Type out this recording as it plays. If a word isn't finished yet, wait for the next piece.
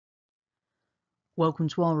Welcome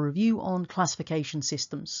to our review on classification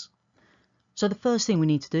systems. So the first thing we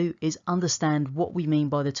need to do is understand what we mean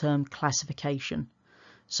by the term classification.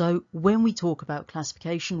 So when we talk about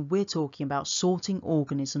classification, we're talking about sorting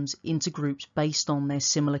organisms into groups based on their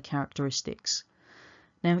similar characteristics.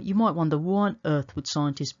 Now you might wonder, why on earth would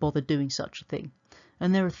scientists bother doing such a thing?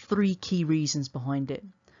 And there are three key reasons behind it.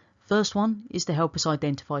 First one is to help us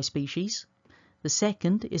identify species. The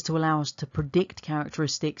second is to allow us to predict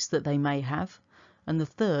characteristics that they may have. And the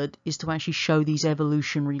third is to actually show these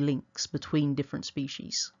evolutionary links between different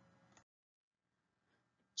species.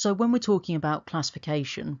 So when we're talking about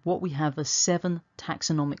classification, what we have are 7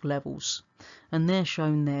 taxonomic levels, and they're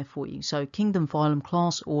shown there for you. So kingdom, phylum,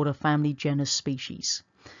 class, order, family, genus, species.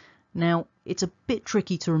 Now it's a bit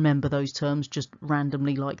tricky to remember those terms just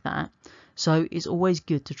randomly like that, so it's always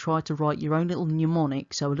good to try to write your own little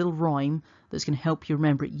mnemonic, so a little rhyme that's going to help you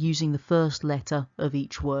remember it using the first letter of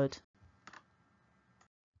each word.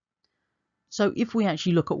 So if we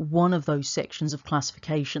actually look at one of those sections of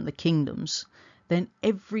classification, the kingdoms, then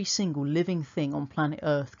every single living thing on planet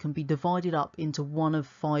Earth can be divided up into one of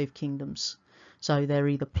 5 kingdoms. So they're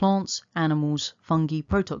either plants, animals, fungi,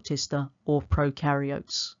 protoctista, or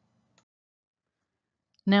prokaryotes.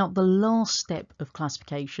 Now the last step of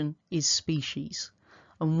classification is species.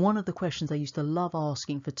 And one of the questions they used to love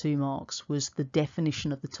asking for 2 marks was the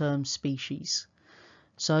definition of the term species.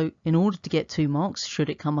 So in order to get 2 marks, should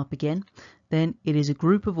it come up again, then it is a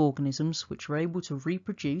group of organisms which are able to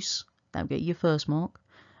reproduce. That'll get you your first mark.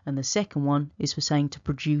 And the second one is for saying to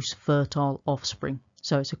produce fertile offspring.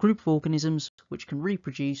 So it's a group of organisms which can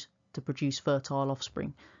reproduce to produce fertile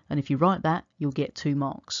offspring. And if you write that, you'll get 2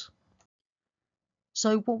 marks.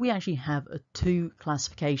 So what we actually have are 2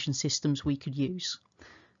 classification systems we could use.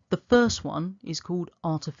 The first one is called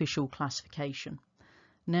artificial classification.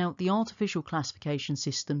 Now, the artificial classification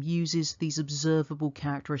system uses these observable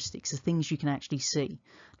characteristics, the things you can actually see.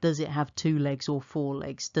 Does it have 2 legs or 4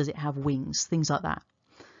 legs? Does it have wings? Things like that.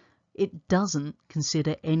 It doesn't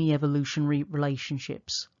consider any evolutionary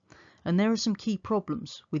relationships. And there are some key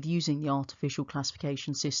problems with using the artificial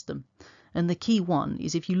classification system. And the key one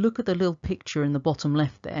is, if you look at the little picture in the bottom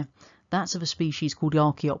left there, that's of a species called the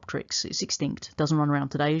Archaeopteryx. It's extinct, doesn't run around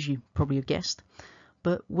today, as you probably have guessed.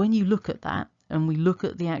 But when you look at that, and we look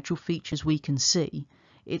at the actual features we can see,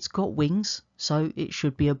 it's got wings, so it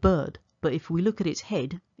should be a bird. But if we look at its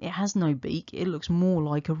head, it has no beak, it looks more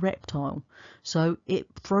like a reptile. So it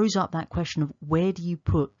throws up that question of, where do you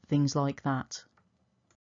put things like that?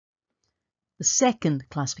 The second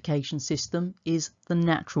classification system is the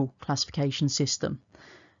natural classification system.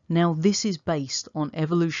 Now this is based on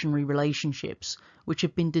evolutionary relationships which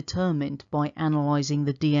have been determined by analysing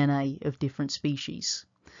the DNA of different species.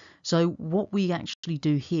 So what we actually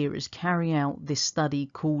do here is carry out this study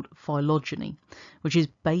called phylogeny, which is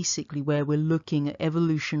basically where we're looking at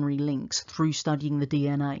evolutionary links through studying the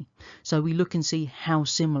DNA. So we look and see how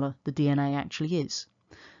similar the DNA actually is.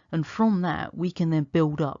 And from that we can then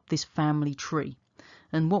build up this family tree.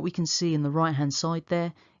 And what we can see in the right hand side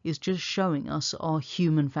there is just showing us our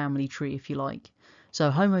human family tree, if you like.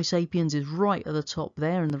 So Homo sapiens is right at the top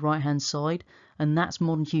there in the right hand side, and that's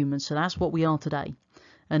modern humans, so that's what we are today.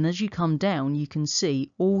 And as you come down, you can see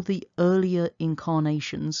all the earlier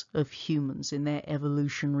incarnations of humans in their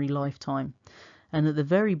evolutionary lifetime. And at the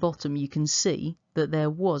very bottom, you can see that there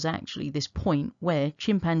was actually this point where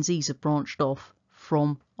chimpanzees have branched off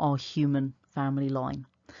from our human family line.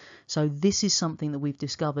 So this is something that we've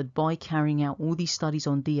discovered by carrying out all these studies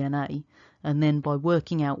on DNA, and then by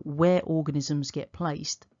working out where organisms get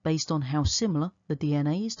placed based on how similar the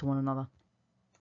DNA is to one another.